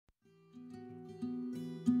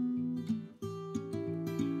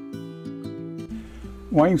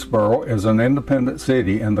Waynesboro is an independent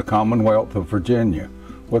city in the Commonwealth of Virginia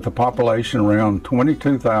with a population around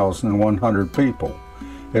 22,100 people.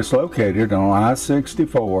 It's located on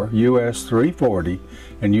I-64, US 340,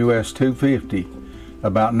 and US 250,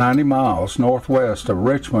 about 90 miles northwest of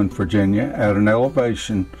Richmond, Virginia, at an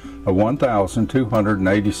elevation of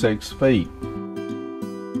 1,286 feet.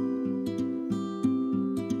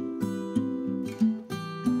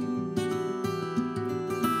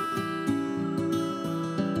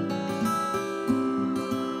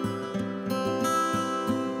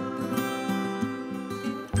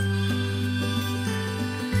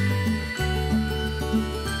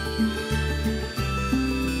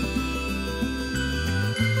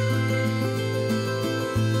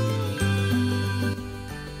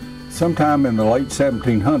 Sometime in the late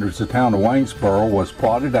 1700s, the town of Waynesboro was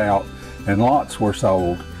plotted out and lots were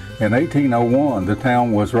sold. In 1801, the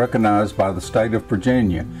town was recognized by the state of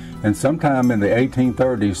Virginia, and sometime in the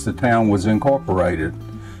 1830s, the town was incorporated.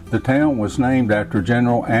 The town was named after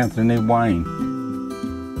General Anthony Wayne.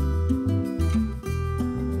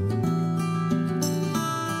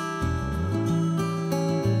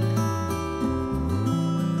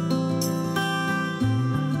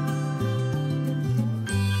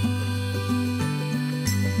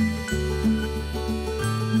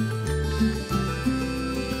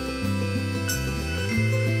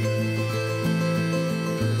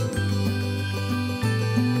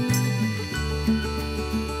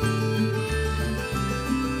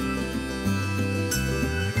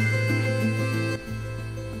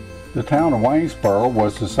 The town of Waynesboro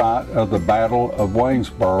was the site of the Battle of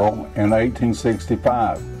Waynesboro in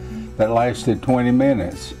 1865 that lasted 20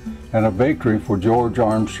 minutes and a victory for George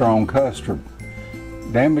Armstrong Custer.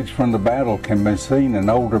 Damage from the battle can be seen in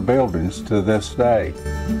older buildings to this day.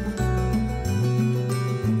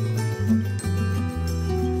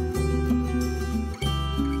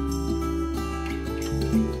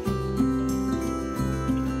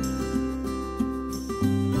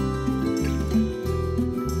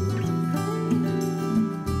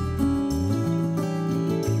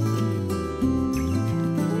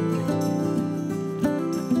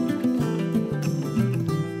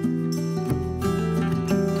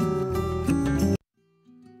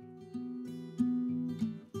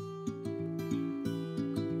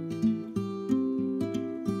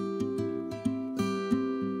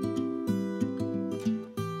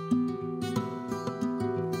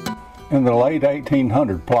 In the late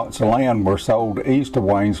 1800s, plots of land were sold east of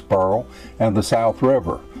Waynesboro and the South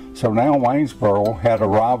River, so now Waynesboro had a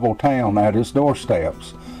rival town at its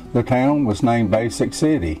doorsteps. The town was named Basic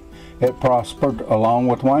City. It prospered along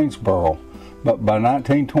with Waynesboro, but by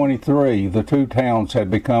 1923 the two towns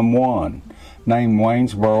had become one, named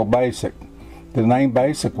Waynesboro Basic. The name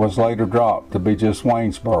Basic was later dropped to be just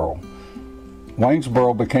Waynesboro.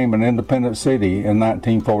 Waynesboro became an independent city in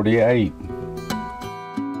 1948.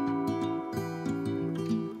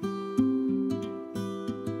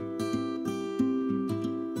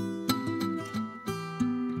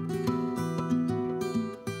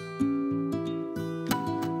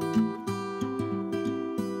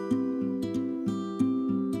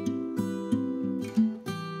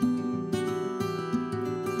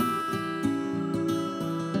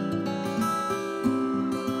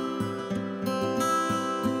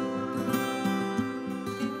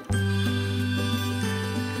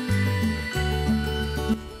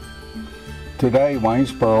 Today,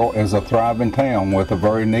 Waynesboro is a thriving town with a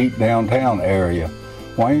very neat downtown area.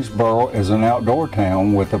 Waynesboro is an outdoor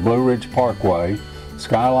town with the Blue Ridge Parkway,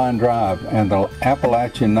 Skyline Drive, and the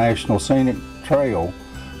Appalachian National Scenic Trail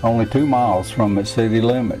only 2 miles from its city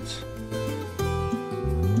limits.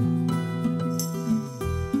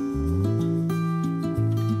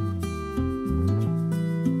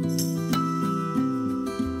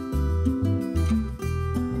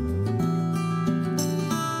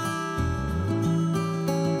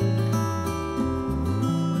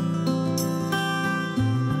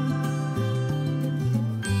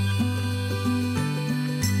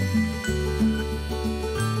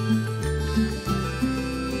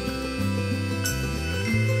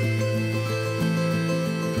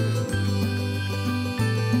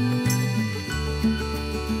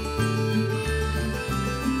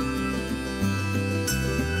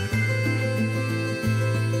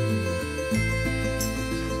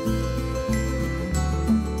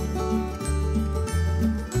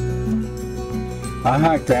 I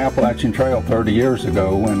hiked the Appalachian Trail 30 years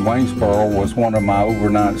ago, and Waynesboro was one of my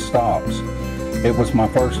overnight stops. It was my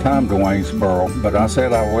first time to Waynesboro, but I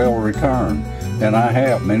said I will return, and I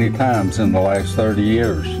have many times in the last 30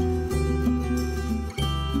 years.